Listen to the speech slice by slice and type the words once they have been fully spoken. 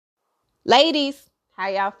Ladies, how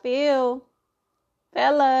y'all feel?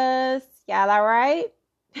 Fellas, y'all all right?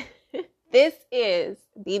 This is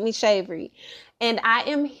Demi Shavery, and I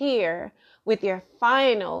am here with your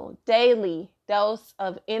final daily dose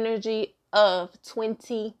of energy of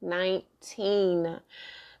 2019.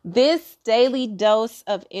 This daily dose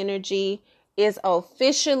of energy is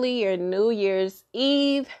officially your New Year's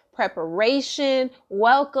Eve preparation,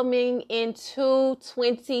 welcoming into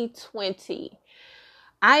 2020.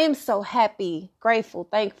 I am so happy, grateful,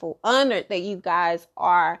 thankful, honored that you guys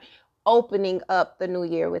are opening up the new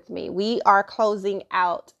year with me. We are closing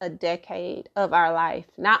out a decade of our life.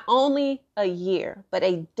 Not only a year, but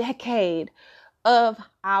a decade of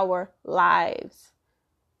our lives.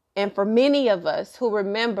 And for many of us who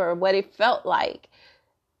remember what it felt like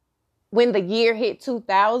when the year hit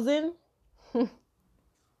 2000,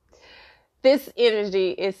 this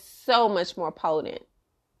energy is so much more potent.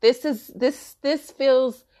 This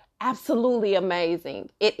feels absolutely amazing.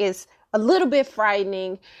 It is a little bit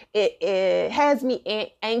frightening. It has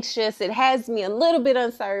me anxious. It has me a little bit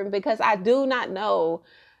uncertain because I do not know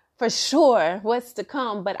for sure what's to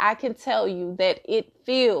come, but I can tell you that it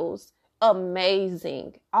feels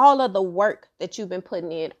amazing. All of the work that you've been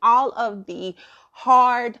putting in, all of the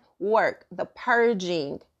hard work, the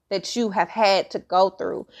purging that you have had to go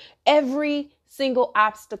through, every single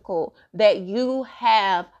obstacle that you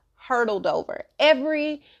have hurdled over,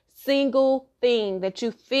 every single thing that you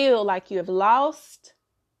feel like you have lost,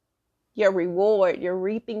 your reward, your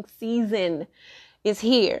reaping season is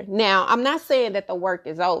here. Now, I'm not saying that the work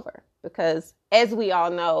is over because as we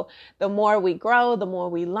all know, the more we grow, the more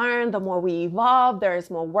we learn, the more we evolve, there is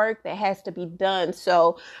more work that has to be done.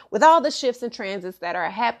 So with all the shifts and transits that are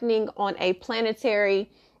happening on a planetary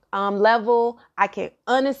level, I can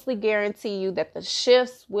honestly guarantee you that the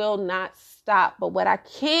shifts will not stop. But what I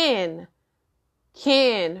can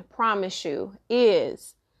promise you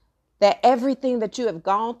is that everything that you have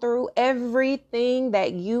gone through, everything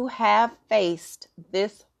that you have faced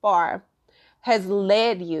this far has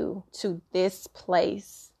led you to this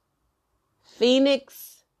place.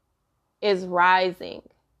 Phoenix is rising.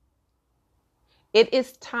 It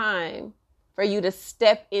is time for you to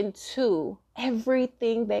step into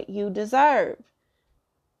everything that you deserve.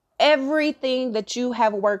 Everything that you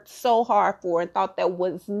have worked so hard for and thought that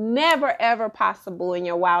was never, ever possible in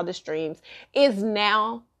your wildest dreams is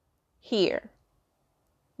now here.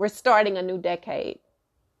 We're starting a new decade.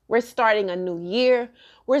 We're starting a new year.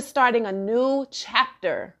 We're starting a new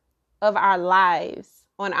chapter of our lives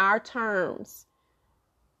on our terms.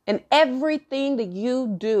 And everything that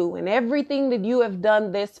you do and everything that you have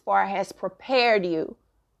done this far has prepared you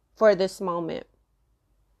for this moment.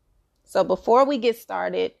 So before we get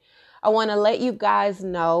started, I want to let you guys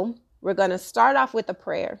know we're going to start off with a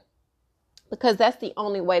prayer because that's the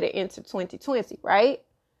only way to enter 2020, right?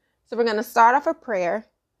 So we're going to start off a prayer.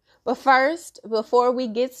 But first, before we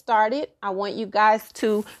get started, I want you guys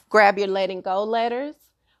to grab your letting go letters,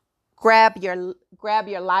 grab your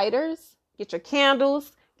lighters, get your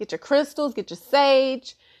candles, get your crystals, get your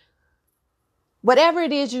sage, whatever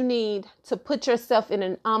it is you need to put yourself in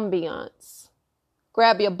an ambiance.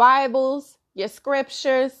 Grab your Bibles, your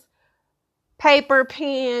scriptures, paper,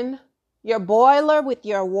 pen, your boiler with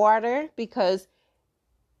your water, because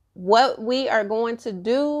what we are going to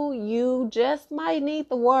do, you just might need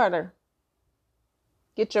the water.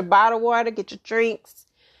 Get your bottled water, get your drinks,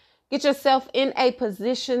 get yourself in a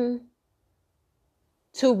position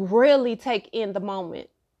to really take in the moment.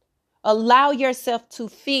 Allow yourself to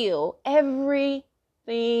feel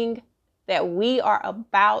everything that we are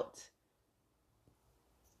about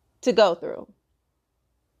to go through.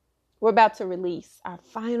 We're about to release our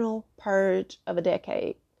final purge of a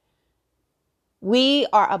decade. We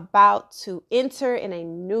are about to enter in a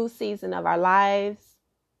new season of our lives,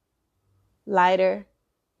 lighter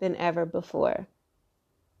than ever before.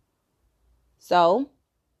 So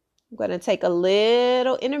I'm going to take a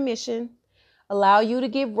little intermission, allow you to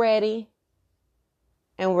get ready,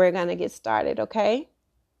 and we're going to get started, okay?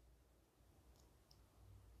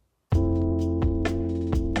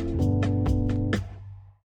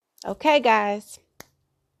 Okay, guys.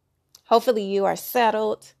 Hopefully you are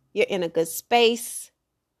settled. You're in a good space.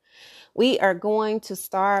 We are going to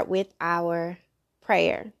start with our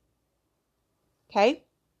prayer. Okay?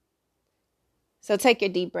 So take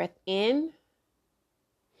your deep breath in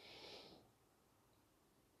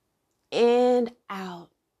and out.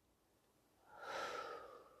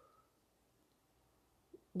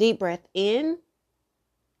 Deep breath in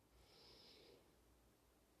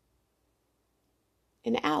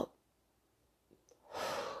and out.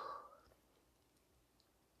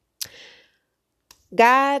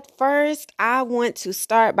 God, first, I want to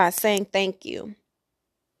start by saying thank you.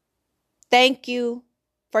 Thank you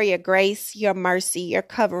for your grace, your mercy, your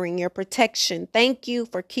covering, your protection. Thank you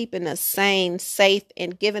for keeping us sane, safe,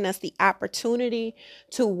 and giving us the opportunity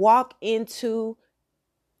to walk into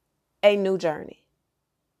a new journey.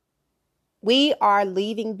 We are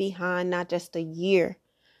leaving behind not just a year,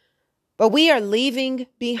 but we are leaving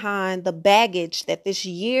behind the baggage that this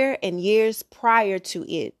year and years prior to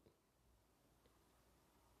it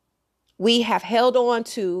we have held on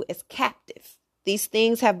to as captive. These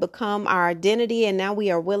things have become our identity, and now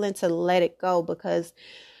we are willing to let it go because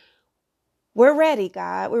we're ready,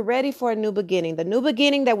 God. We're ready for a new beginning. The new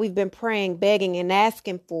beginning that we've been praying, begging, and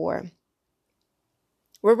asking for.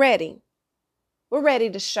 We're ready. We're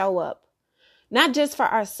ready to show up. Not just for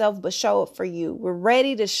ourselves, but show up for you. We're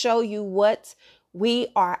ready to show you what we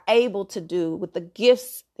are able to do with the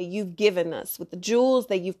gifts that you've given us, with the jewels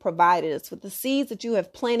that you've provided us, with the seeds that you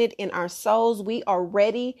have planted in our souls. We are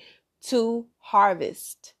ready to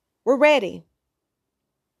harvest. We're ready.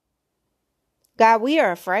 God, we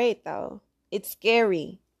are afraid though. It's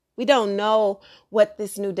scary. We don't know what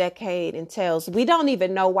this new decade entails. We don't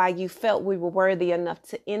even know why you felt we were worthy enough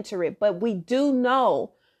to enter it. But we do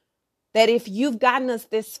know that if you've gotten us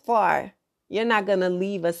this far, you're not going to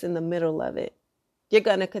leave us in the middle of it. You're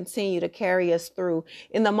going to continue to carry us through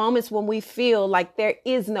in the moments when we feel like there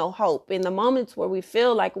is no hope, in the moments where we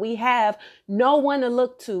feel like we have no one to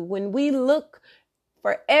look to, when we look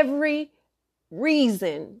for every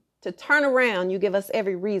reason to turn around, you give us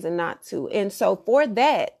every reason not to. And so for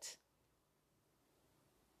that,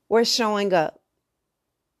 we're showing up.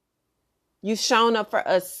 You've shown up for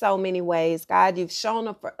us so many ways, God. You've shown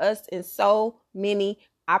up for us in so many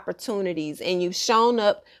opportunities, and you've shown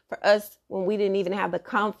up for us when we didn't even have the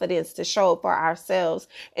confidence to show up for ourselves.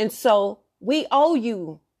 And so we owe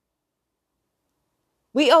you.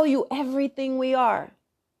 We owe you everything we are.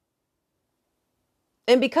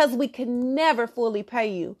 And because we can never fully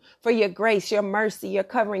pay you for your grace, your mercy, your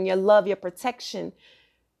covering, your love, your protection,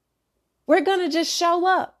 we're going to just show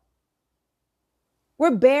up.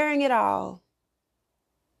 We're bearing it all.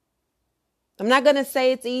 I'm not going to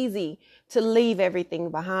say it's easy to leave everything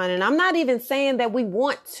behind. And I'm not even saying that we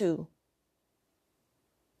want to.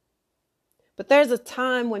 But there's a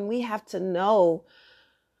time when we have to know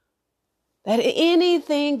that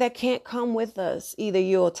anything that can't come with us, either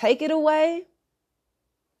you'll take it away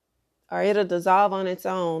or it'll dissolve on its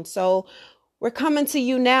own. So we're coming to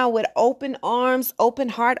you now with open arms, open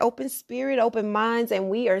heart, open spirit, open minds, and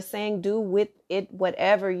we are saying do with it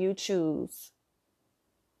whatever you choose.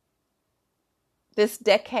 This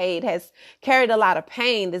decade has carried a lot of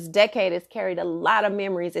pain. This decade has carried a lot of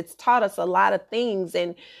memories. It's taught us a lot of things.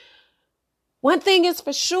 And one thing is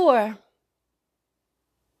for sure,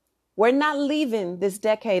 we're not leaving this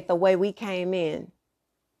decade the way we came in.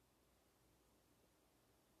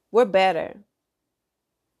 We're better.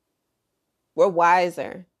 We're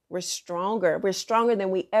wiser. We're stronger. We're stronger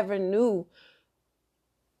than we ever knew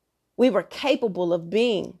we were capable of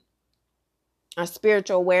being. Our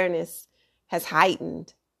spiritual awareness has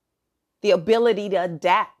heightened. The ability to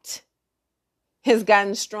adapt has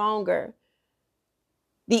gotten stronger.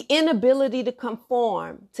 The inability to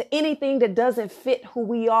conform to anything that doesn't fit who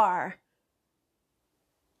we are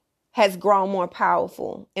has grown more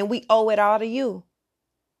powerful, and we owe it all to you.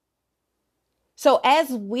 So as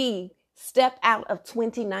we step out of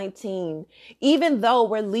 2019, even though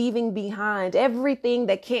we're leaving behind everything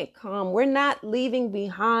that can't come, we're not leaving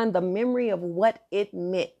behind the memory of what it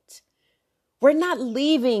meant. We're not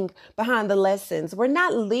leaving behind the lessons. We're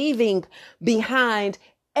not leaving behind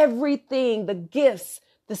everything, the gifts,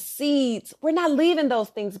 the seeds. We're not leaving those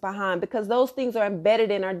things behind because those things are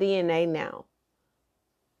embedded in our DNA now.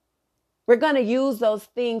 We're going to use those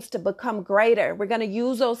things to become greater. We're going to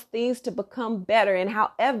use those things to become better. And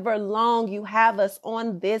however long you have us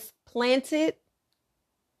on this planet,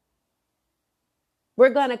 we're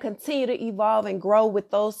going to continue to evolve and grow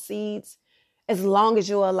with those seeds as long as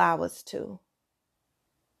you allow us to.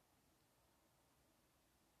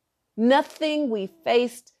 Nothing we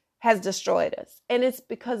faced has destroyed us, and it's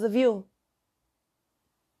because of you.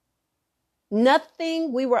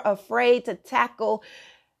 Nothing we were afraid to tackle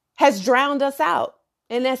has drowned us out,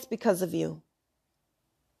 and that's because of you.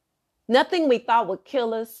 Nothing we thought would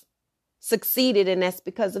kill us succeeded, and that's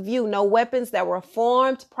because of you. No weapons that were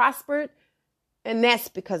formed prospered, and that's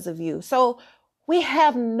because of you. So we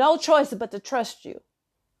have no choice but to trust you.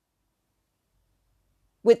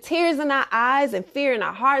 With tears in our eyes and fear in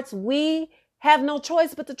our hearts, we have no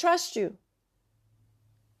choice but to trust you.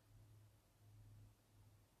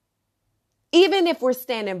 Even if we're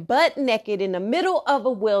standing butt naked in the middle of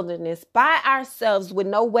a wilderness by ourselves with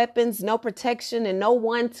no weapons, no protection, and no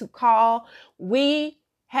one to call, we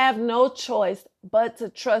have no choice but to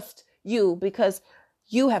trust you, because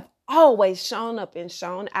you have always shown up and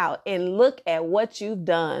shown out. And look at what you've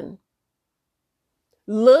done.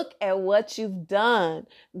 Look at what you've done.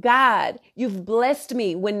 God, you've blessed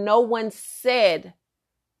me when no one said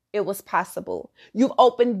it was possible. You've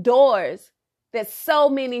opened doors that so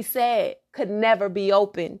many said could never be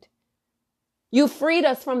opened. You freed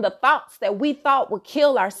us from the thoughts that we thought would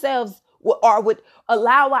kill ourselves or would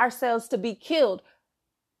allow ourselves to be killed.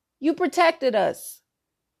 You protected us.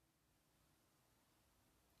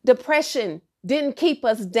 Depression didn't keep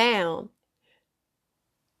us down.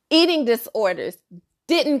 Eating disorders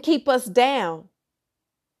didn't keep us down.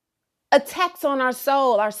 Attacks on our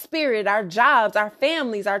soul, our spirit, our jobs, our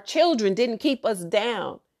families, our children didn't keep us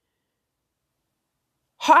down.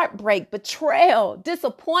 Heartbreak, betrayal,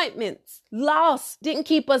 disappointments, loss didn't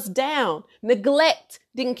keep us down. Neglect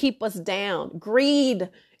didn't keep us down. Greed,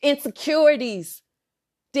 insecurities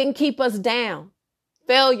didn't keep us down.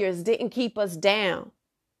 Failures didn't keep us down.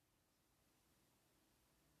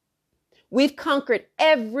 We've conquered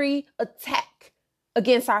every attack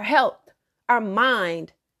against our health, our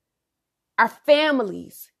mind, our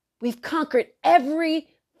families. We've conquered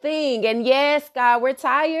everything. And yes, God, we're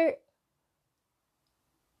tired,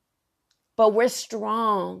 but we're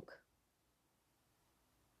strong.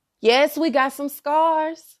 Yes, we got some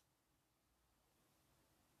scars,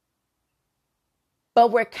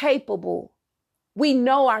 but we're capable. We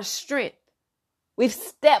know our strength. We've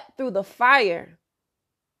stepped through the fire.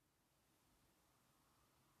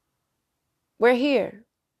 We're here.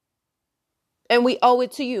 And we owe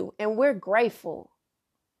it to you. And we're grateful.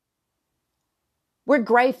 We're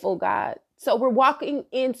grateful, God. So we're walking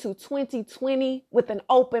into 2020 with an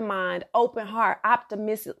open mind, open heart,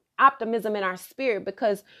 optimism in our spirit,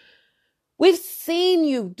 because we've seen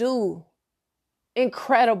you do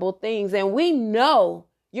incredible things. And we know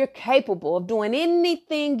you're capable of doing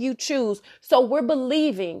anything you choose. So we're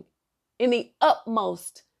believing in the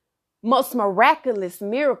utmost, most miraculous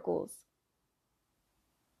miracles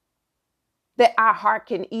that our heart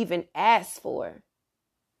can even ask for.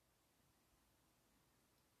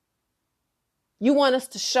 You want us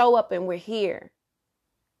to show up, and we're here.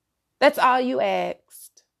 That's all you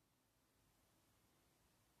asked.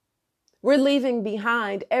 We're leaving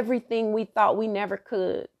behind everything we thought we never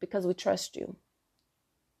could because we trust you.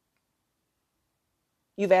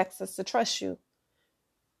 You've asked us to trust you.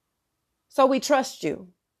 So we trust you.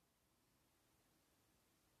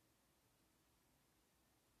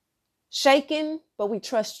 Shaken, but we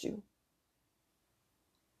trust you.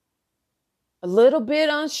 A little bit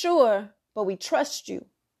unsure, but we trust you.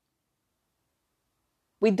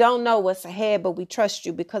 We don't know what's ahead, but we trust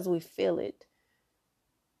you because we feel it.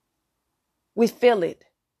 We feel it.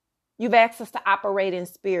 You've asked us to operate in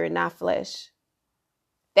spirit, not flesh.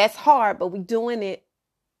 That's hard, but we're doing it.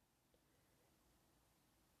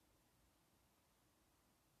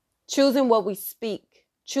 Choosing what we speak.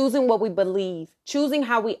 Choosing what we believe, choosing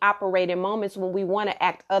how we operate in moments when we want to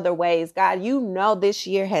act other ways. God, you know this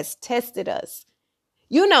year has tested us.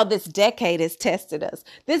 You know this decade has tested us.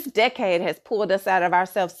 This decade has pulled us out of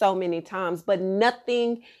ourselves so many times, but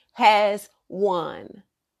nothing has won.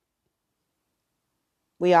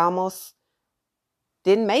 We almost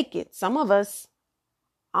didn't make it. Some of us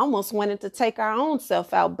almost wanted to take our own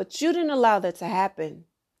self out, but you didn't allow that to happen.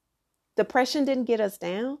 Depression didn't get us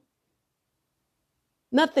down.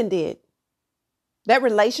 Nothing did. That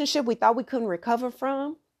relationship we thought we couldn't recover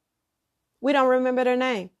from, we don't remember their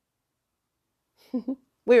name.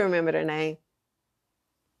 We remember their name.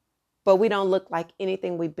 But we don't look like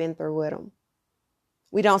anything we've been through with them.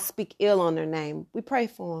 We don't speak ill on their name. We pray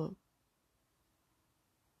for them.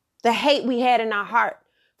 The hate we had in our heart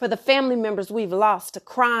for the family members we've lost to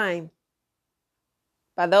crime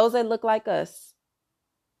by those that look like us.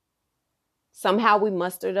 Somehow we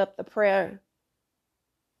mustered up the prayer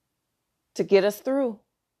to get us through.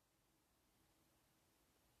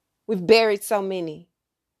 We've buried so many.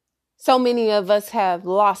 So many of us have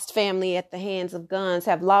lost family at the hands of guns,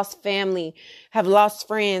 have lost family, have lost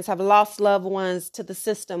friends, have lost loved ones to the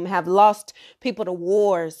system, have lost people to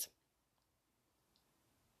wars.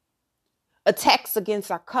 Attacks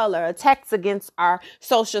against our color, attacks against our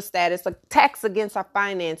social status, attacks against our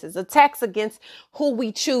finances, attacks against who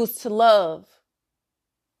we choose to love.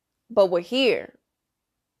 But we're here.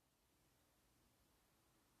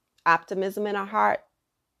 Optimism in our heart,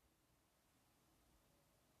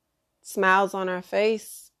 smiles on our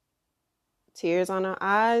face, tears on our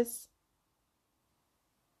eyes.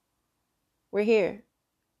 We're here.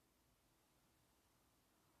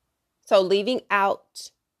 So leaving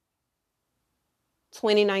out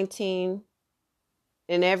 2019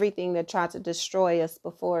 and everything that tried to destroy us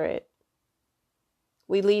before it,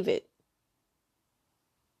 we leave it.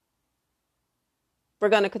 We're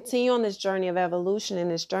going to continue on this journey of evolution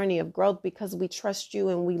and this journey of growth because we trust you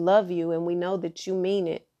and we love you and we know that you mean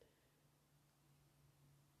it.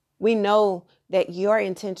 We know that your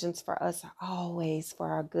intentions for us are always for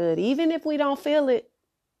our good, even if we don't feel it.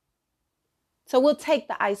 So we'll take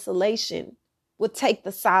the isolation. We'll take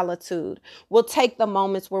the solitude. We'll take the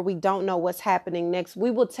moments where we don't know what's happening next. We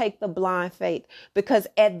will take the blind faith because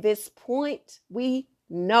at this point, we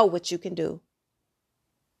know what you can do.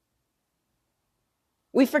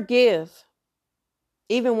 We forgive,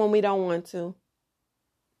 even when we don't want to.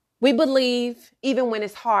 We believe, even when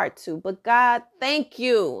it's hard to. But God, thank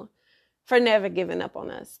you for never giving up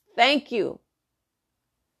on us. Thank you.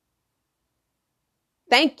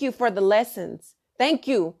 Thank you for the lessons. Thank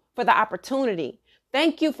you for the opportunity.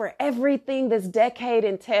 Thank you for everything this decade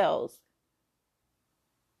entails.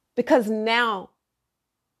 Because now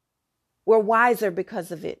we're wiser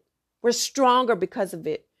because of it. We're stronger because of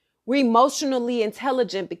it. We're emotionally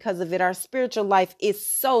intelligent because of it. Our spiritual life is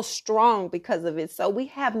so strong because of it. So we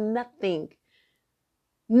have nothing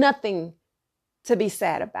to be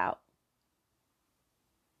sad about.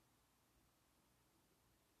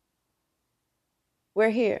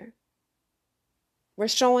 We're here. We're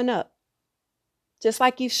showing up. Just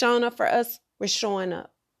like you've shown up for us, we're showing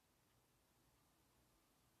up.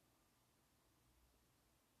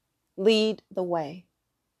 Lead the way.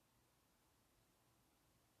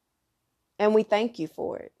 And we thank you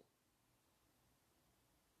for it.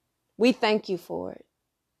 We thank you for it.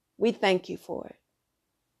 We thank you for it.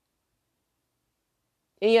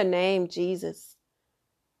 In your name, Jesus,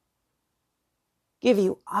 give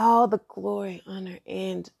you all the glory, honor,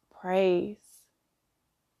 and praise.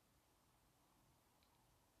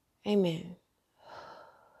 Amen.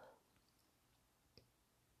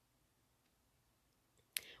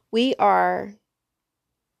 We are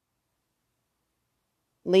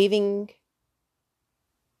leaving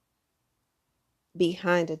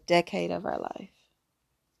behind a decade of our life.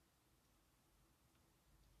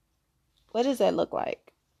 What does that look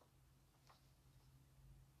like?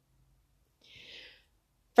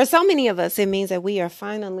 For so many of us, it means that we are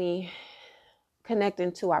finally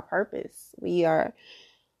connecting to our purpose. We are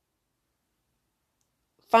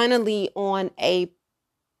finally on a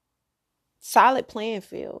solid playing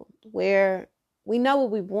field where we know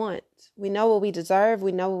what we want. We know what we deserve.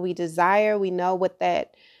 We know what we desire. We know what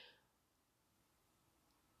that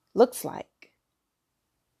looks like.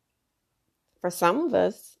 For some of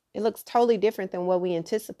us, it looks totally different than what we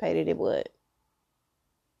anticipated it would.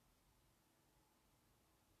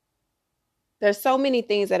 There's so many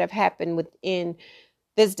things that have happened within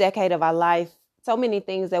this decade of our life. So many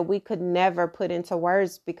things that we could never put into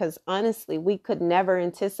words because honestly, we could never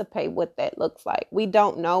anticipate what that looks like. We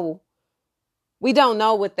don't know. We don't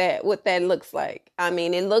know what that looks like. I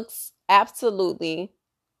mean, it looks absolutely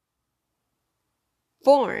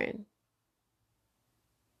foreign.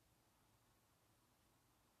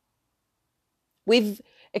 We've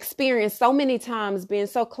experienced so many times being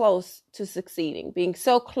so close to succeeding, being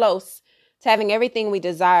so close to having everything we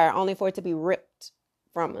desire, only for it to be ripped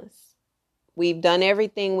from us. We've done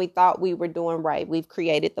everything we thought we were doing right. We've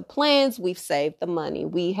created the plans. We've saved the money.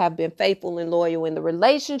 We have been faithful and loyal in the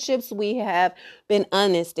relationships. We have been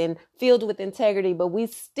honest and filled with integrity, but we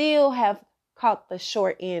still have caught the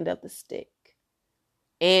short end of the stick.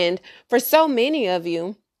 And for so many of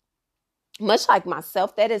you, much like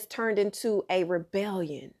myself, that has turned into a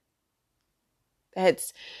rebellion.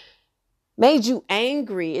 That's made you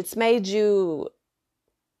angry. It's made you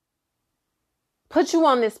put you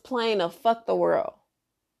on this plane of fuck the world,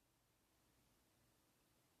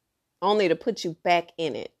 only to put you back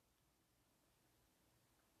in it.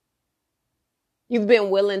 You've been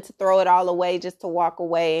willing to throw it all away just to walk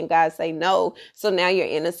away and God say no. So now you're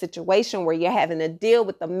in a situation where you're having to deal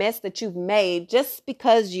with the mess that you've made just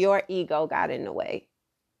because your ego got in the way.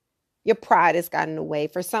 Your pride has gotten in the way.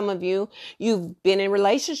 For some of you, you've been in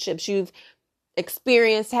relationships. You've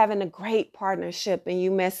experienced having a great partnership and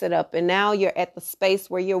you mess it up. And now you're at the space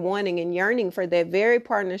where you're wanting and yearning for that very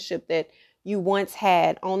partnership that you once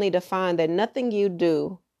had, only to find that nothing you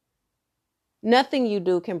do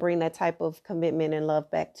can bring that type of commitment and love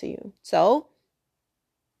back to you. So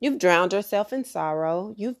you've drowned yourself in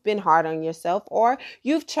sorrow. You've been hard on yourself, or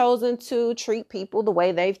you've chosen to treat people the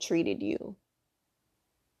way they've treated you.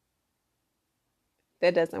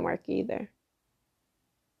 That doesn't work either.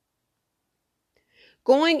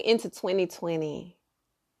 Going into 2020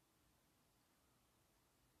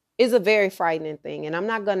 is a very frightening thing. And I'm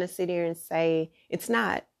not going to sit here and say it's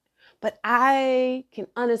not. But I can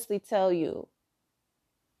honestly tell you,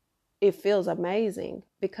 it feels amazing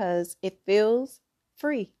because it feels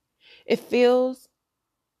free. It feels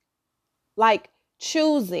like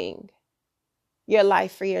choosing your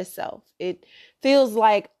life for yourself. It feels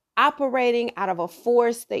like operating out of a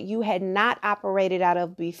force that you had not operated out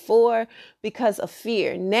of before because of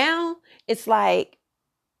fear. Now it's like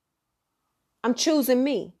I'm choosing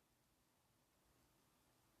me.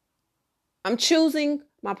 I'm choosing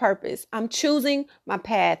my purpose. I'm choosing my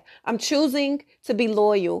path. I'm choosing to be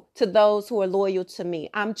loyal to those who are loyal to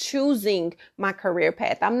me. I'm choosing my career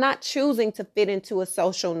path. I'm not choosing to fit into a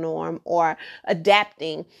social norm or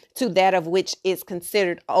adapting to that of which is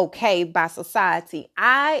considered okay by society.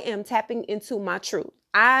 I am tapping into my truth.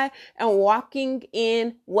 I am walking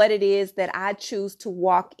in what it is that I choose to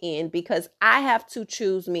walk in because I have to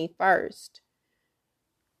choose me first.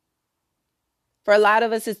 For a lot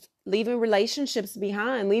of us, it's leaving relationships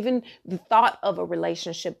behind, leaving the thought of a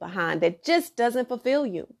relationship behind that just doesn't fulfill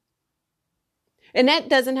you. And that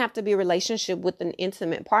doesn't have to be a relationship with an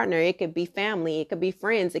intimate partner. It could be family. It could be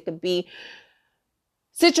friends. It could be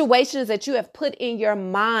situations that you have put in your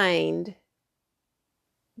mind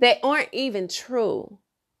that aren't even true.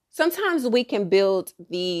 Sometimes we can build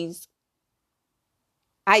these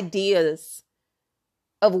ideas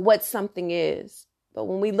of what something is. But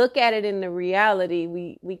when we look at it in the reality,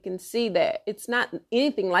 we can see that it's not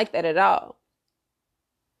anything like that at all.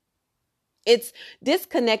 It's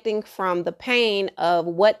disconnecting from the pain of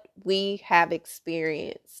what we have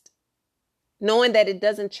experienced. Knowing that it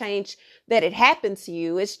doesn't change that it happened to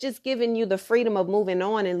you. It's just giving you the freedom of moving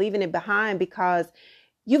on and leaving it behind because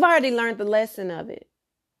you've already learned the lesson of it.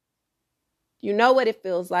 You know what it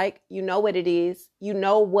feels like. You know what it is. You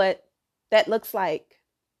know what that looks like.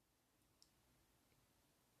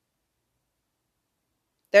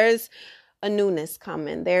 There's a newness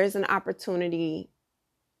coming. There's an opportunity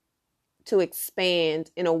to expand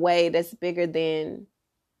in a way that's bigger than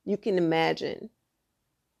you can imagine.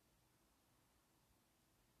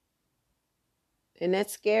 And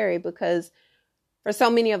that's scary because for so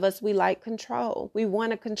many of us, we like control. We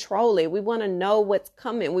want to control it. We want to know what's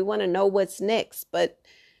coming. We want to know what's next. But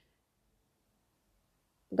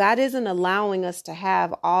God isn't allowing us to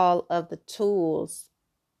have all of the tools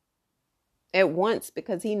at once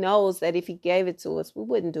because he knows that if he gave it to us, we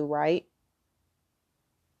wouldn't do right.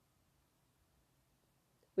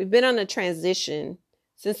 We've been on a transition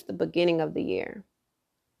since the beginning of the year.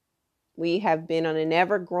 We have been on an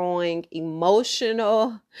ever-growing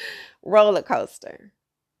emotional roller coaster.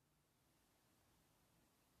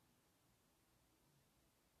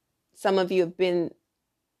 Some of you have been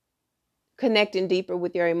connecting deeper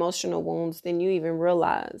with your emotional wounds than you even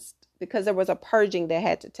realized because there was a purging that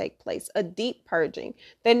had to take place, a deep purging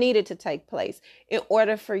that needed to take place in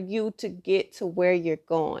order for you to get to where you're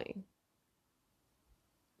going.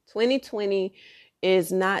 2020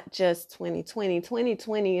 is not just 2020.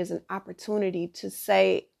 2020 is an opportunity to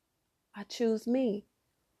say, I choose me.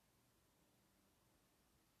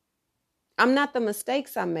 I'm not the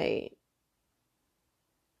mistakes I made.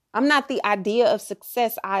 I'm not the idea of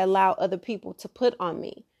success I allow other people to put on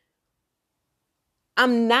me.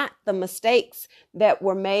 I'm not the mistakes that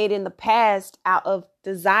were made in the past out of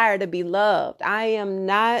desire to be loved. I am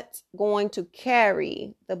not going to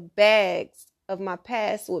carry the bags of my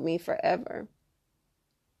past with me forever.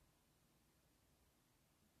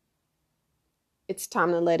 It's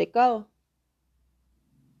time to let it go.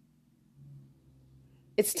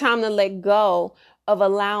 It's time to let go of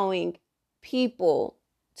allowing people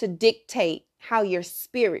to dictate how your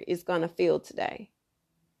spirit is going to feel today.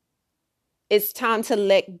 It's time to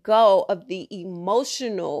let go of the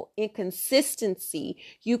emotional inconsistency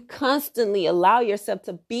you constantly allow yourself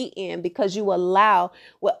to be in because you allow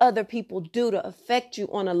what other people do to affect you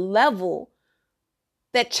on a level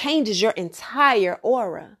that changes your entire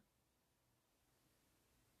aura.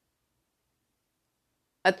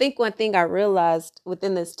 I think one thing I realized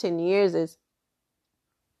within this 10 years is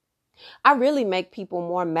I really make people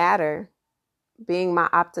more matter being my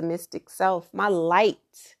optimistic self, my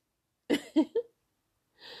light.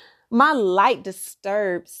 My light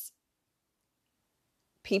disturbs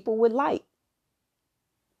people with light.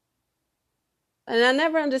 And I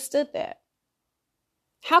never understood that.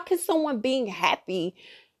 How can someone being happy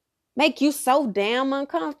make you so damn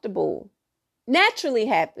uncomfortable? Naturally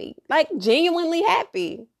happy, like genuinely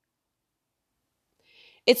happy.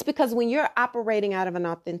 It's because when you're operating out of an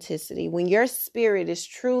authenticity, when your spirit is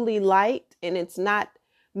truly light and it's not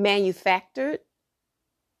manufactured,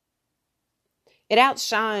 It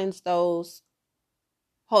outshines those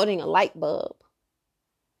holding a light bulb.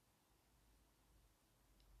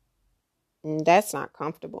 And that's not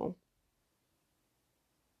comfortable.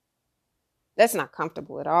 That's not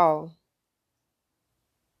comfortable at all.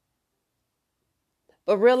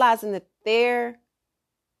 But realizing that their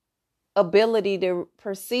ability to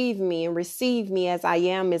perceive me and receive me as I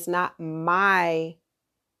am is not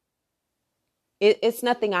it's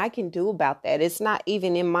nothing I can do about that. It's not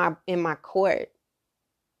even in my court.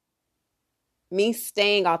 Me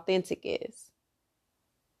staying authentic is.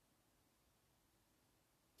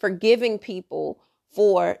 Forgiving people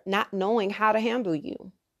for not knowing how to handle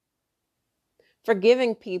you.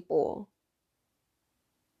 Forgiving people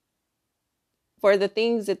for the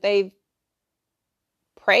things that they've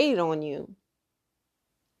preyed on you.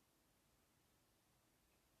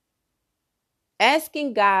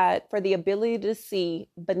 Asking God for the ability to see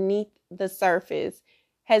beneath the surface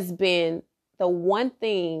has been the one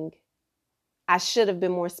thing I should have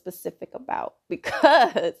been more specific about,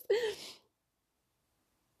 because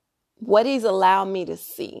what He's allowed me to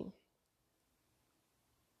see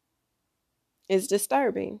is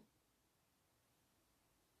disturbing.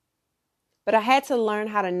 But I had to learn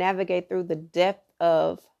how to navigate through the depth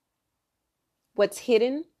of what's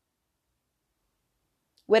hidden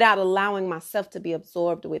without allowing myself to be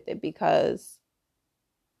absorbed with it, because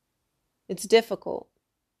it's difficult.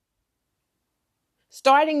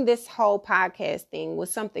 Starting this whole podcast thing was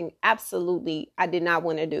something absolutely I did not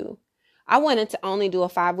want to do. I wanted to only do a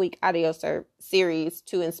 5-week audio series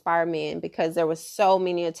to inspire men, because there were so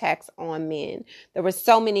many attacks on men. There were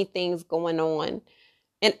so many things going on.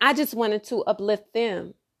 And I just wanted to uplift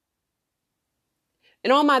them.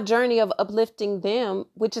 And on my journey of uplifting them,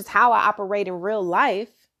 which is how I operate in real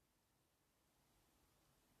life,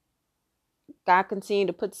 God continued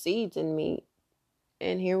to put seeds in me.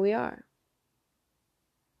 And here we are.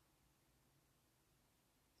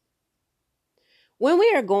 When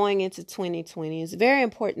we are going into 2020, it's very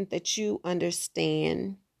important that you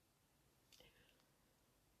understand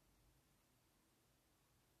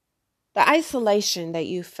the isolation that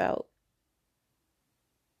you felt,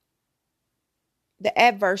 the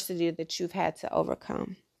adversity that you've had to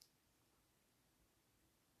overcome,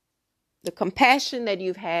 the compassion that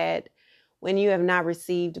you've had when you have not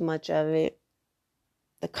received much of it,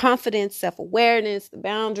 the confidence, self-awareness, the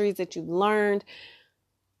boundaries that you've learned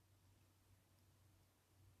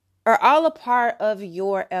are all a part of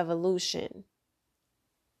your evolution.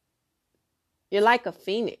 You're like a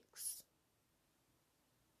phoenix.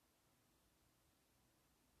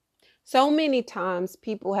 So many times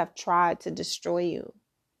people have tried to destroy you.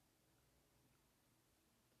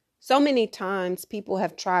 So many times people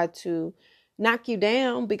have tried to knock you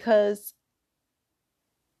down because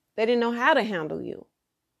they didn't know how to handle you.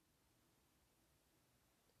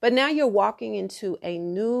 But now you're walking into a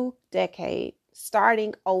new decade,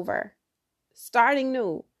 starting over, starting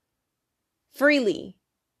new, freely.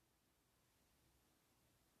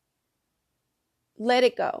 Let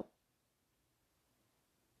it go.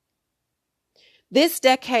 This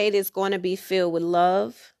decade is going to be filled with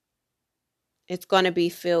love. It's going to be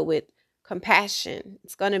filled with compassion.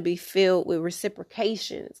 It's going to be filled with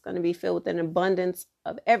reciprocation. It's going to be filled with an abundance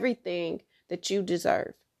of everything that you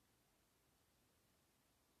deserve.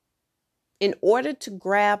 In order to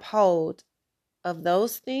grab hold of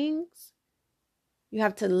those things, you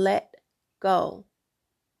have to let go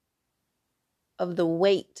of the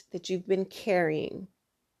weight that you've been carrying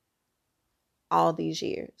all these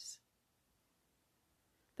years.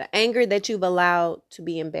 The anger that you've allowed to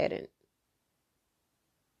be embedded.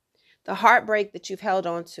 The heartbreak that you've held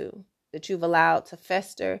on to, that you've allowed to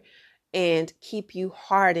fester and keep you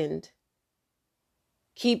hardened.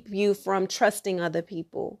 Keep you from trusting other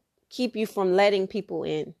people. Keep you from letting people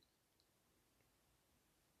in.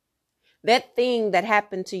 That thing that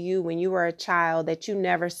happened to you when you were a child that you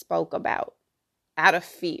never spoke about, out of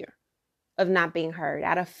fear of not being heard,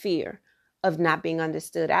 out of fear of not being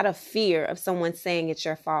understood, out of fear of someone saying it's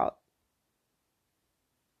your fault.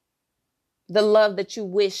 The love that you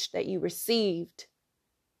wish that you received.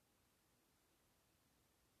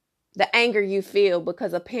 The anger you feel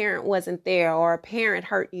because a parent wasn't there, or a parent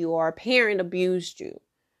hurt you, or a parent abused you.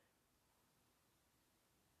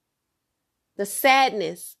 The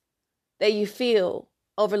sadness that you feel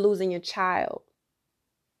over losing your child.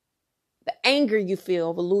 The anger you feel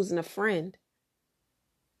over losing a friend.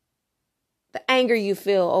 The anger you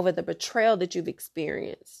feel over the betrayal that you've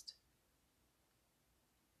experienced.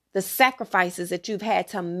 The sacrifices that you've had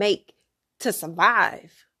to make to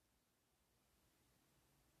survive.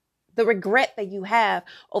 The regret that you have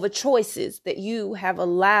over choices that you have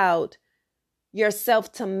allowed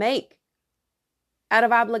yourself to make out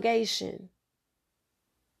of obligation.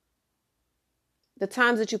 The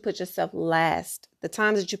times that you put yourself last, the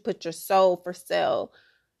times that you put your soul for sale,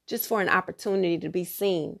 just for an opportunity to be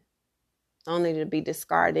seen, only to be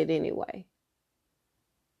discarded anyway.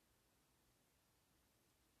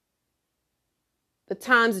 The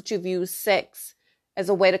times that you've used sex as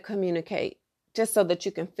a way to communicate, just so that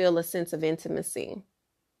you can feel a sense of intimacy.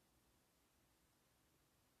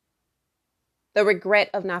 The regret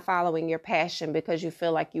of not following your passion because you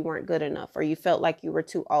feel like you weren't good enough, or you felt like you were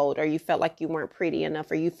too old, or you felt like you weren't pretty enough,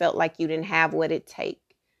 or you felt like you didn't have what it takes.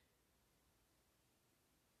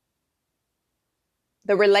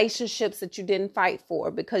 The relationships that you didn't fight for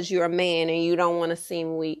because you're a man and you don't want to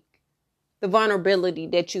seem weak. The vulnerability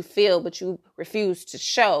that you feel but you refuse to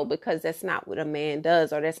show because that's not what a man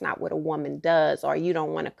does, or that's not what a woman does, or you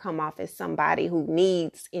don't want to come off as somebody who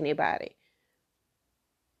needs anybody.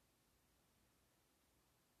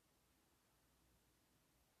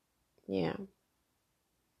 Yeah,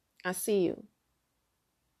 I see you.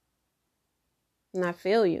 And I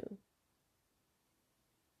feel you.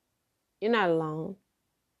 You're not alone.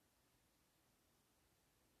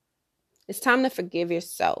 It's time to forgive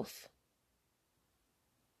yourself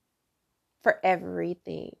for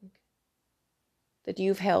everything that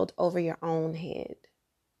you've held over your own head.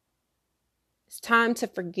 It's time to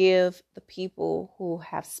forgive the people who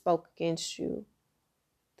have spoke against you,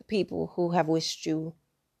 the people who have wished you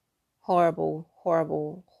horrible,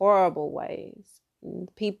 horrible, horrible ways, and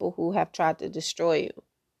the people who have tried to destroy you.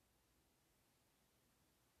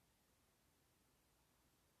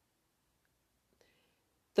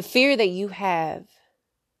 The fear that you have,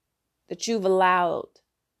 that you've allowed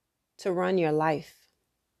to run your life,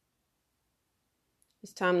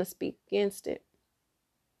 it's time to speak against it.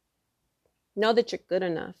 Know that you're good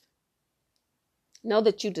enough. Know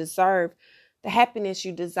that you deserve the happiness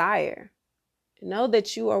you desire. Know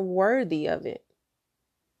that you are worthy of it.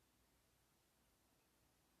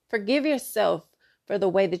 Forgive yourself for the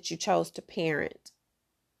way that you chose to parent,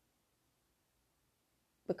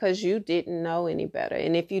 because you didn't know any better.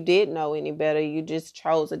 And if you did know any better, you just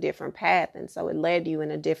chose a different path. And so it led you in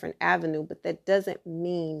a different avenue. But that doesn't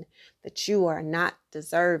mean that you are not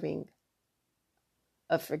deserving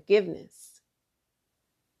of forgiveness.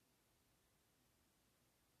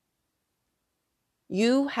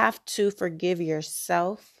 You have to forgive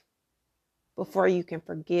yourself before you can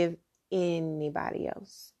forgive anybody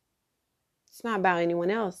else. It's not about anyone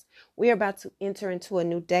else. We are about to enter into a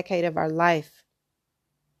new decade of our life.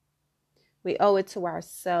 We owe it to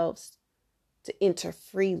ourselves to enter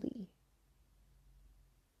freely.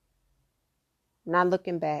 Not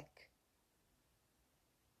looking back.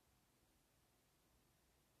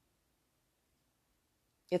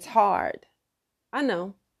 It's hard. I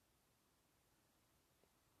know.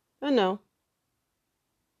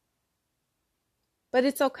 But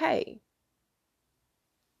it's okay.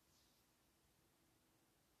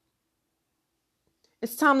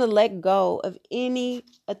 It's time to let go of any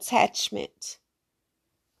attachment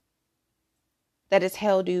that has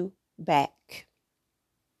held you back.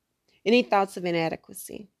 Any thoughts of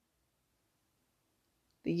inadequacy.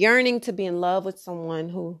 The yearning to be in love with someone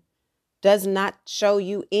who does not show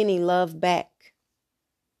you any love back.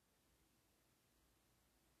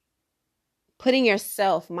 Putting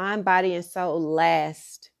yourself, mind, body, and soul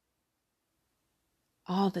last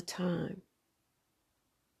all the time.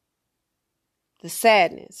 The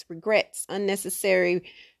sadness, regrets, unnecessary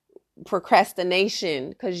procrastination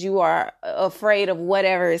because you are afraid of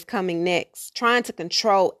whatever is coming next. Trying to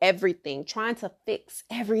control everything, trying to fix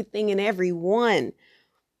everything and everyone.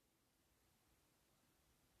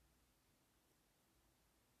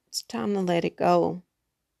 It's time to let it go.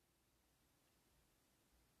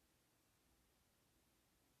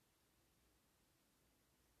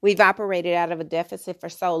 We've operated out of a deficit for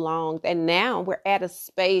so long that now we're at a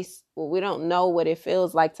space where we don't know what it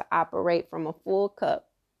feels like to operate from a full cup.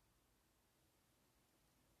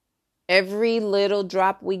 Every little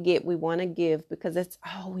drop we get, we want to give because that's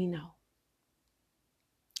all we know.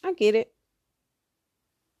 I get it.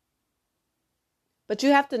 But you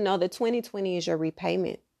have to know that 2020 is your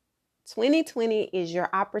repayment. 2020 is your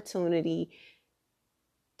opportunity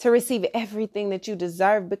to receive everything that you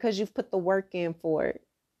deserve because you've put the work in for it.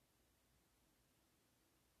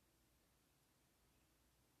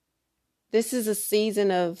 This is a season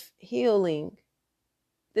of healing.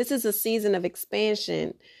 This is a season of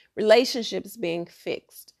expansion, relationships being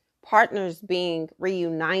fixed, partners being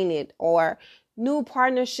reunited, or new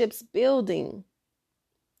partnerships building.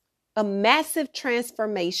 A massive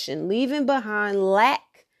transformation, leaving behind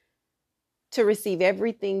lack to receive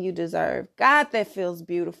everything you deserve. God, that feels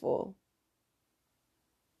beautiful.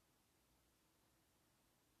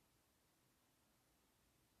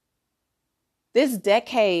 This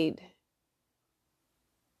decade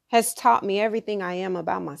has taught me everything I am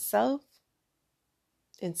about myself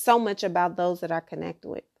and so much about those that I connect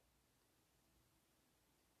with.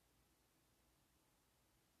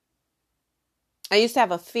 I used to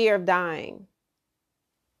have a fear of dying.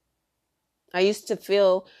 I used to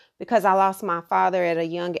feel, because I lost my father at a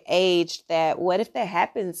young age, that what if that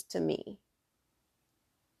happens to me?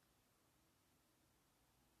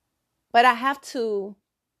 But I have to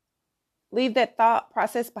leave that thought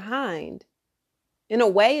process behind. In a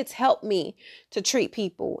way, it's helped me to treat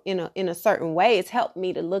people in a certain way. It's helped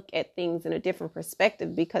me to look at things in a different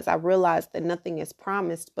perspective because I realized that nothing is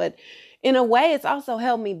promised. But in a way, it's also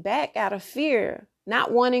held me back out of fear,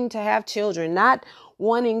 not wanting to have children, not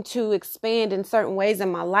wanting to expand in certain ways in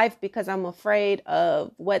my life because I'm afraid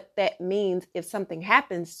of what that means if something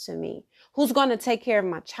happens to me. Who's going to take care of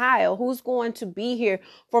my child? Who's going to be here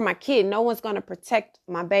for my kid? No one's going to protect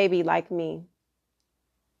my baby like me.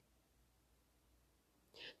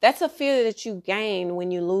 That's a fear that you gain when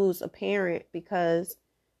you lose a parent because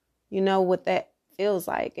you know what that feels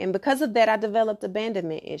like. And because of that, I developed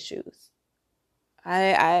abandonment issues.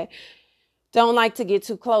 I don't like to get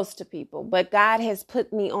too close to people, but God has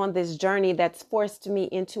put me on this journey that's forced me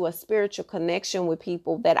into a spiritual connection with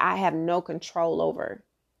people that I have no control over.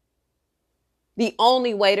 The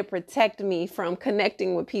only way to protect me from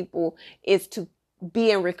connecting with people is to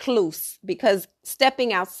be in recluse, because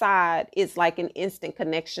stepping outside is like an instant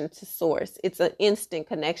connection to source. It's an instant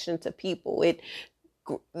connection to people. It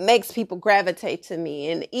makes people gravitate to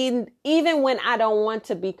me. And even when I don't want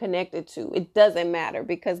to be connected to, it doesn't matter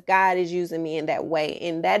because God is using me in that way.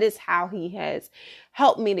 And that is how he has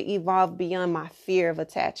helped me to evolve beyond my fear of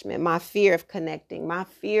attachment, my fear of connecting, my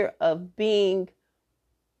fear of being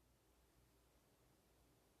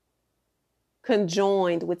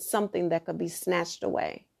conjoined with something that could be snatched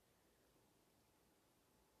away.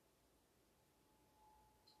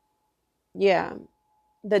 Yeah.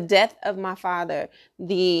 The death of my father,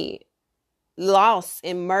 the loss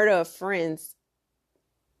and murder of friends,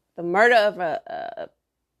 the murder of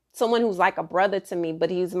someone who's like a brother to me,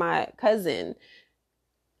 but he's my cousin,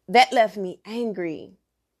 that left me angry.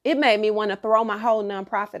 It made me want to throw my whole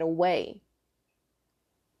nonprofit away.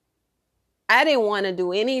 I didn't want to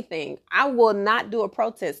do anything. I will not do a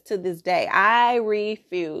protest to this day. I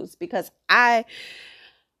refuse because I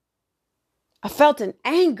felt an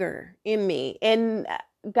anger in me, and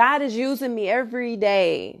God is using me every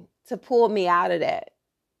day to pull me out of that.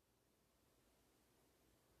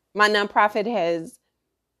 My nonprofit has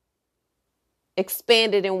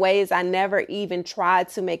expanded in ways I never even tried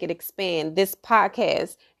to make it expand. This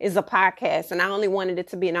podcast is a podcast, and I only wanted it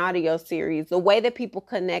to be an audio series. The way that people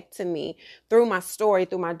connect to me through my story,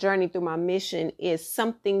 through my journey, through my mission is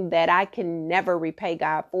something that I can never repay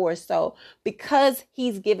God for. So because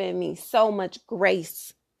he's given me so much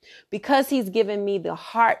grace, because he's given me the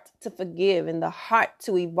heart to forgive and the heart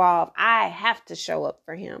to evolve, I have to show up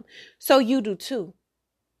for him. So you do too.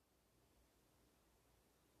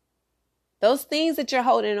 Those things that you're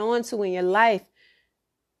holding on to in your life,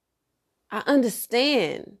 I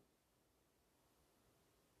understand.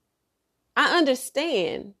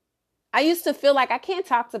 I used to feel like I can't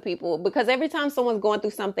talk to people because every time someone's going through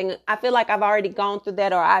something, I feel like I've already gone through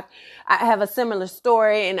that, or I have a similar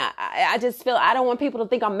story, and I just feel I don't want people to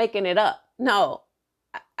think I'm making it up. No,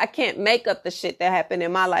 I can't make up the shit that happened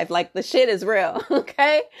in my life. Like, the shit is real,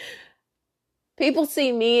 okay? People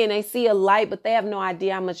see me and they see a light, but they have no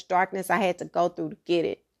idea how much darkness I had to go through to get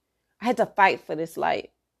it. I had to fight for this light.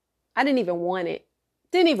 I didn't even want it.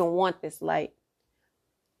 Didn't even want this light.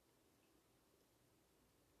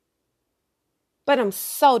 But I'm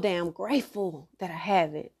so damn grateful that I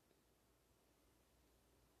have it.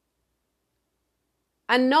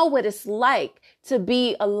 I know what it's like to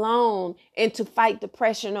be alone and to fight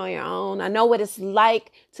depression on your own. I know what it's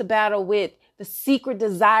like to battle with the secret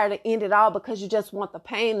desire to end it all because you just want the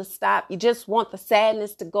pain to stop. You just want the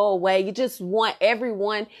sadness to go away. You just want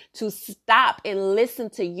everyone to stop and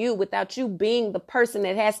listen to you without you being the person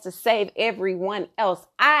that has to save everyone else.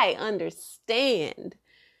 I understand.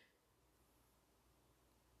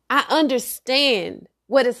 I understand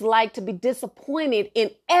what it's like to be disappointed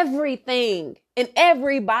in everything and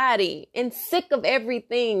everybody and sick of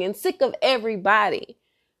everything and sick of everybody.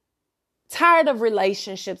 Tired of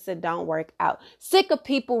relationships that don't work out. Sick of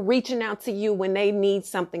people reaching out to you when they need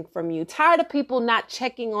something from you. Tired of people not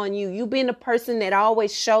checking on you. You being a person that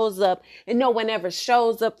always shows up and no one ever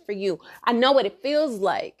shows up for you. I know what it feels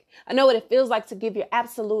like. I know what it feels like to give your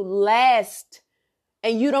absolute last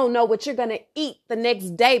and you don't know what you're going to eat the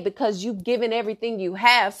next day because you've given everything you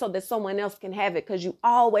have so that someone else can have it because you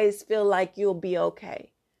always feel like you'll be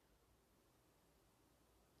okay.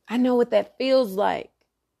 I know what that feels like.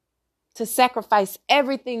 To sacrifice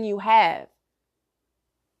everything you have.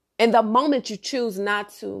 And the moment you choose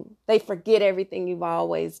not to, they forget everything you've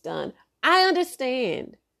always done. I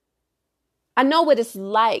understand. I know what it's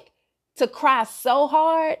like to cry so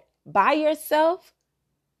hard by yourself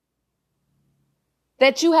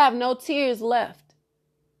that you have no tears left.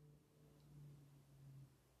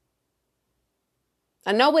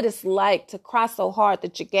 I know what it's like to cry so hard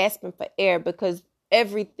that you're gasping for air because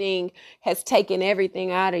everything has taken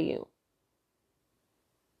everything out of you.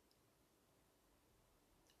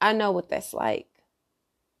 I know what that's like.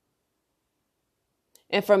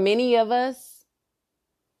 And for many of us,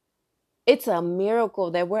 it's a miracle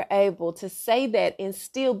that we're able to say that and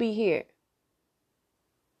still be here.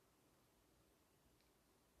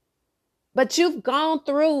 But you've gone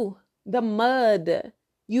through the mud.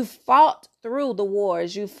 You fought through the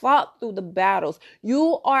wars. You fought through the battles.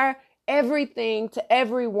 You are everything to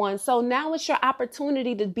everyone. So now it's your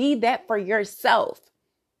opportunity to be that for yourself.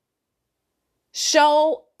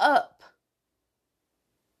 Show up.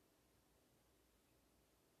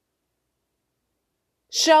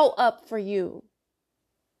 Show up for you.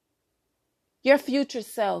 Your future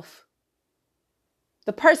self.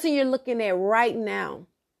 The person you're looking at right now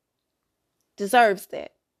deserves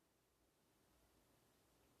that.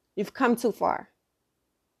 You've come too far.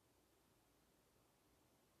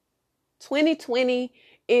 2020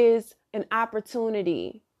 is an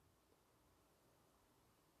opportunity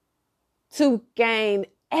to gain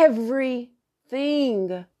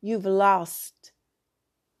everything you've lost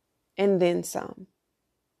and then some.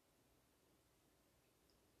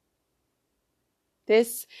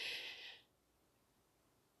 This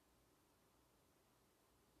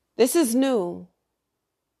is new.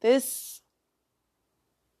 This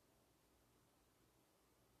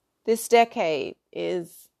decade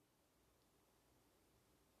is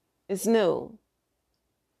new.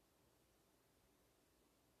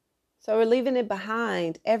 So we're leaving it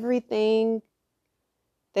behind, everything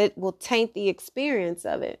that will taint the experience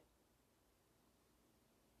of it.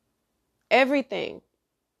 Everything.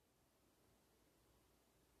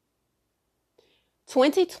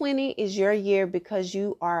 2020 is your year because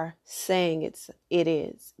you are saying it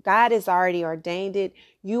is. God has already ordained it.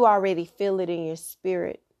 You already feel it in your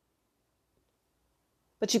spirit.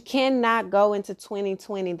 But you cannot go into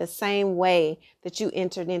 2020 the same way that you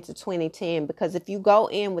entered into 2010. Because if you go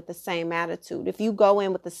in with the same attitude, if you go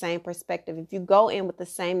in with the same perspective, if you go in with the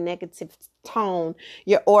same negative tone,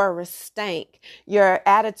 your aura stank, your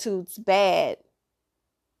attitude's bad,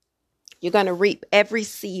 you're going to reap every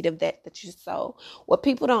seed of that you sow. What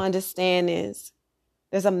people don't understand is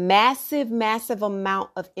there's a massive, massive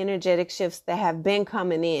amount of energetic shifts that have been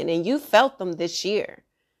coming in. And you felt them this year.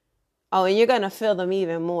 Oh, and you're going to feel them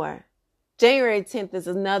even more. January 10th is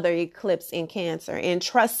another eclipse in Cancer. And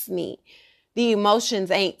trust me, the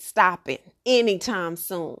emotions ain't stopping anytime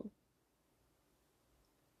soon.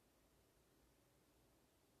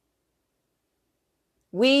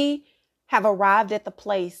 We have arrived at the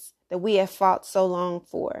place that we have fought so long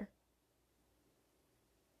for.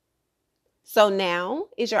 So now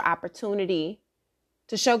is your opportunity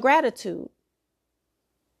to show gratitude.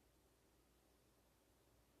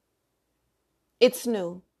 It's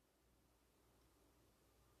new.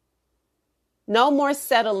 No more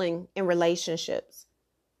settling in relationships.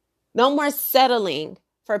 No more settling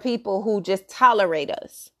for people who just tolerate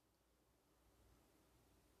us.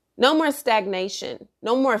 No more stagnation.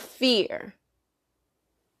 No more fear.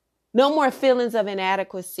 No more feelings of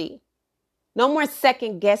inadequacy. No more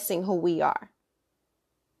second guessing who we are.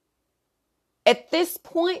 At this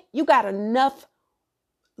point, you got enough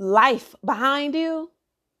life behind you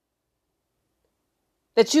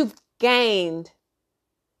that you've gained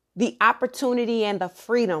the opportunity and the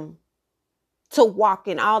freedom to walk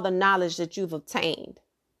in all the knowledge that you've obtained.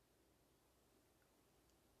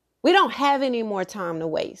 We don't have any more time to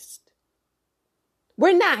waste.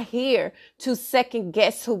 We're not here to second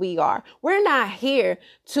guess who we are. We're not here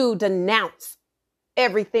to denounce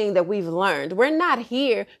everything that we've learned. We're not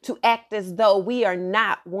here to act as though we are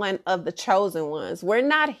not one of the chosen ones. We're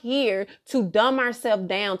not here to dumb ourselves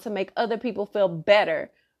down to make other people feel better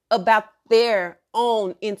about their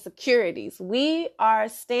own insecurities. We are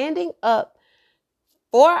standing up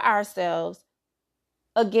for ourselves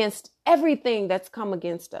against everything that's come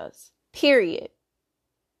against us, period.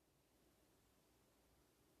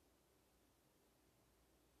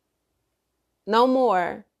 No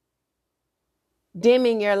more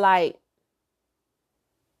dimming your light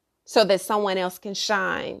so that someone else can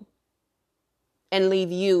shine and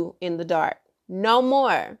leave you in the dark. No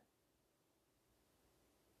more.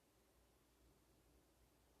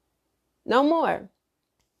 No more.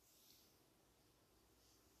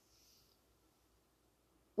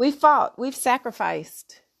 We fought. We've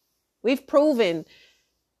sacrificed. We've proven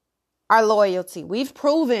our loyalty. We've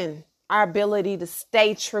proven our ability to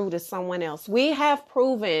stay true to someone else. We have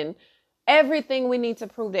proven everything we need to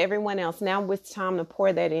prove to everyone else. Now it's time to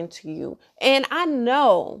pour that into you. And I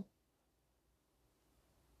know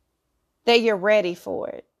that you're ready for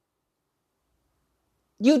it.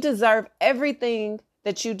 You deserve everything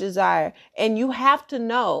that you desire. And you have to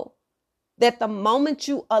know that the moment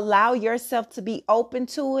you allow yourself to be open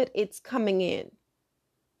to it, it's coming in.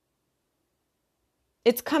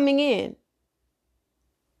 It's coming in.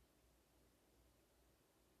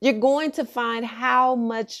 You're going to find how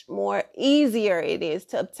much more easier it is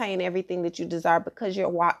to obtain everything that you desire because you're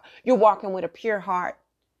walking with a pure heart.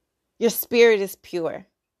 Your spirit is pure.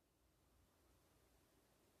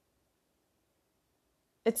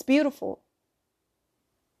 It's beautiful.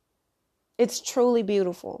 It's truly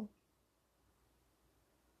beautiful.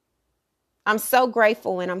 I'm so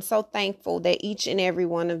grateful and I'm so thankful that each and every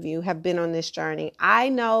one of you have been on this journey. I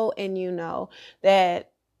know and you know that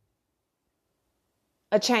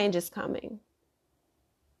a change is coming.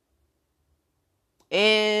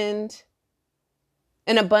 And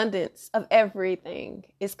an abundance of everything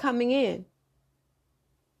is coming in.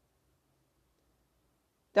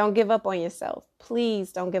 Don't give up on yourself.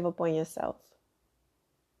 Please don't give up on yourself.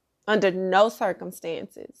 Under no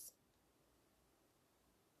circumstances.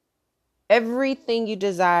 Everything you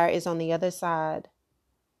desire is on the other side.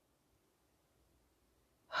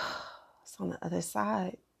 It's on the other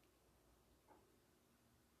side.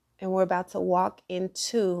 And we're about to walk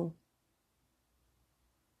into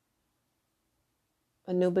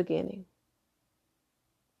a new beginning.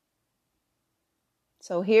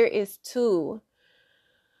 So here is to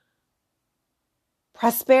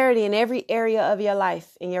prosperity in every area of your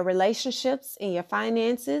life, in your relationships, in your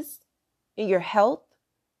finances, in your health,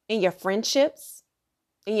 in your friendships,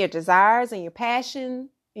 in your desires, in your passion,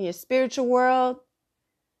 in your spiritual world.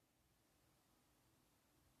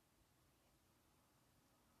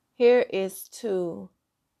 Here is to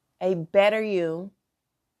a better you.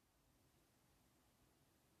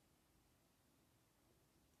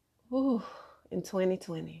 Ooh, in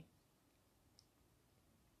 2020.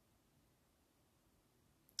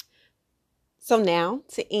 So now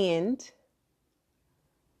to end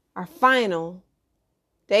our final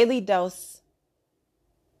daily dose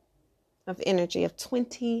of energy of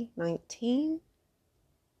 2019.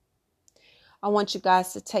 I want you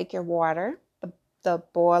guys to take your water, the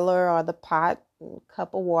boiler or the pot,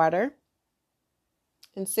 cup of water,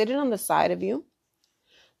 and sit it on the side of you.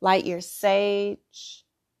 Light your sage,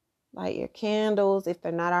 light your candles if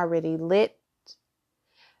they're not already lit,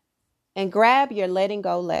 and grab your letting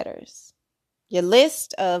go letters, your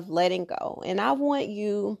list of letting go. And I want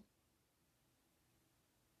you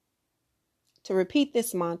to repeat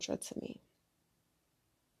this mantra to me,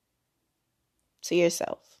 to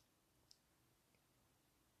yourself.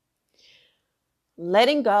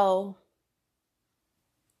 Letting go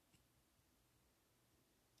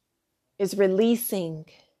is releasing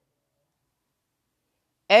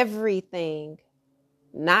everything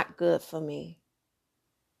not good for me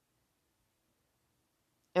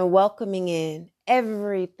and welcoming in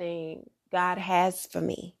everything God has for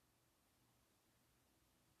me.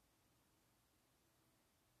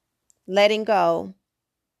 Letting go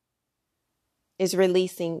is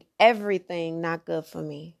releasing everything not good for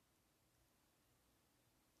me.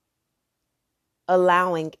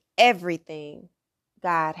 Allowing everything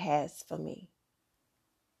God has for me.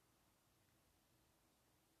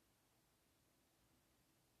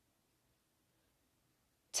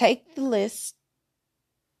 Take the list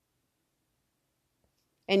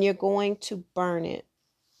and you're going to burn it.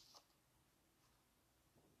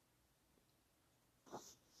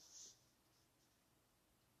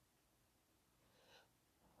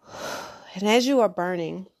 And as you are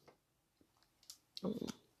burning, I'm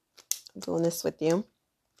doing this with you.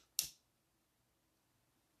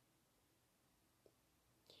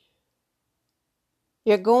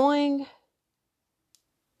 You're going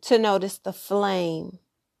to notice the flame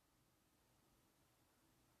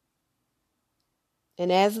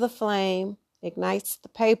And as the flame ignites the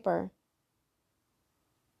paper,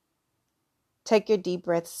 take your deep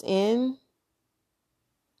breaths in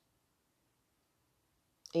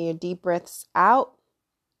and your deep breaths out.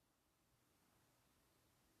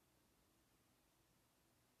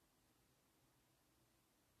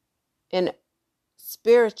 And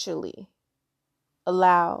spiritually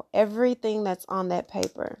allow everything that's on that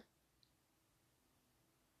paper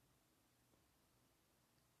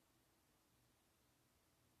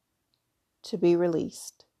to be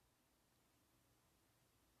released.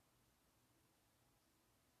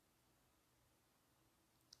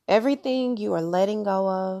 Everything you are letting go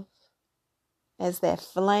of as that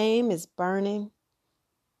flame is burning,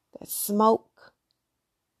 that smoke.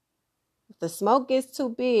 If the smoke gets too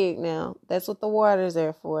big now, that's what the water is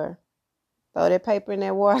there for. Throw that paper in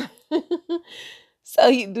that water so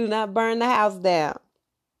you do not burn the house down.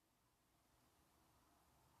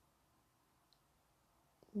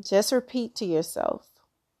 Just repeat to yourself,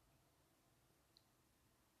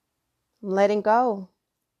 I'm letting go.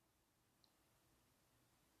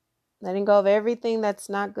 Letting go of everything that's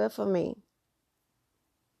not good for me.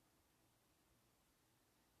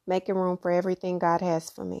 Making room for everything God has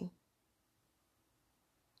for me.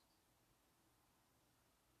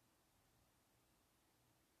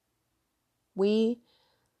 We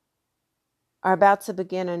are about to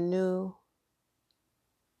begin a new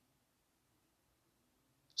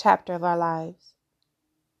chapter of our lives.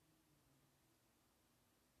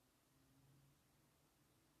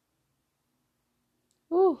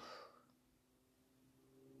 Ooh,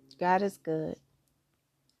 God is good.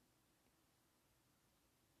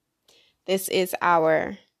 This is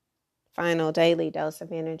our final daily dose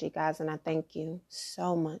of energy, guys, and I thank you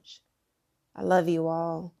so much. I love you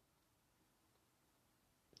all.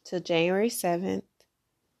 Till January 7th,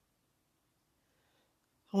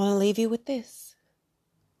 I want to leave you with this.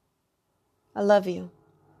 I love you.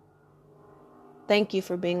 Thank you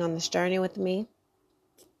for being on this journey with me.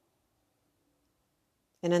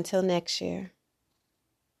 And until next year,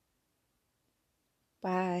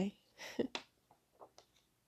 bye.